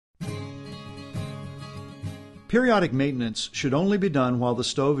Periodic maintenance should only be done while the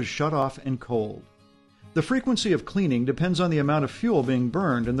stove is shut off and cold. The frequency of cleaning depends on the amount of fuel being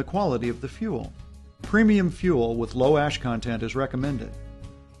burned and the quality of the fuel. Premium fuel with low ash content is recommended.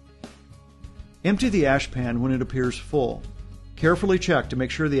 Empty the ash pan when it appears full. Carefully check to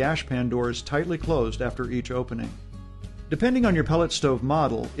make sure the ash pan door is tightly closed after each opening. Depending on your pellet stove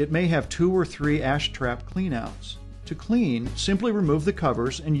model, it may have 2 or 3 ash trap cleanouts. To clean, simply remove the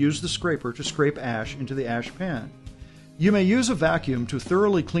covers and use the scraper to scrape ash into the ash pan. You may use a vacuum to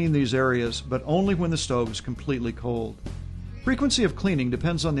thoroughly clean these areas, but only when the stove is completely cold. Frequency of cleaning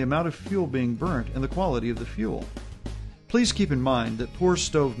depends on the amount of fuel being burnt and the quality of the fuel. Please keep in mind that poor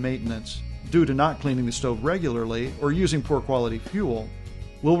stove maintenance, due to not cleaning the stove regularly or using poor quality fuel,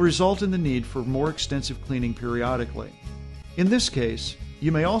 will result in the need for more extensive cleaning periodically. In this case,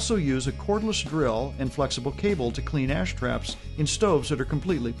 you may also use a cordless drill and flexible cable to clean ash traps in stoves that are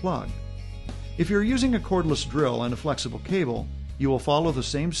completely plugged. If you're using a cordless drill and a flexible cable, you will follow the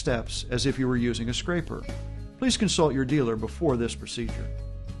same steps as if you were using a scraper. Please consult your dealer before this procedure.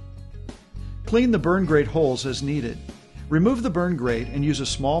 Clean the burn grate holes as needed. Remove the burn grate and use a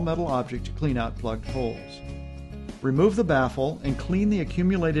small metal object to clean out plugged holes. Remove the baffle and clean the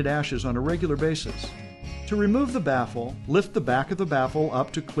accumulated ashes on a regular basis. To remove the baffle, lift the back of the baffle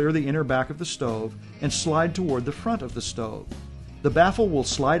up to clear the inner back of the stove and slide toward the front of the stove. The baffle will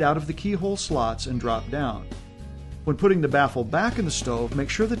slide out of the keyhole slots and drop down. When putting the baffle back in the stove, make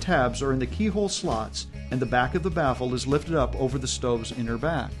sure the tabs are in the keyhole slots and the back of the baffle is lifted up over the stove's inner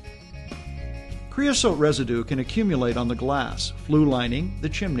back. Creosote residue can accumulate on the glass, flue lining, the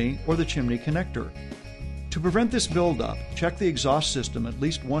chimney, or the chimney connector. To prevent this buildup, check the exhaust system at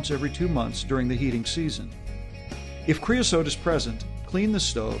least once every 2 months during the heating season. If creosote is present, clean the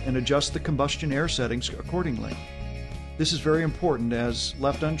stove and adjust the combustion air settings accordingly. This is very important as,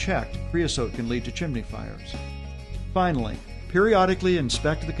 left unchecked, creosote can lead to chimney fires. Finally, periodically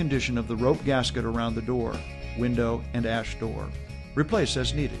inspect the condition of the rope gasket around the door, window, and ash door. Replace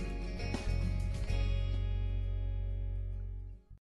as needed.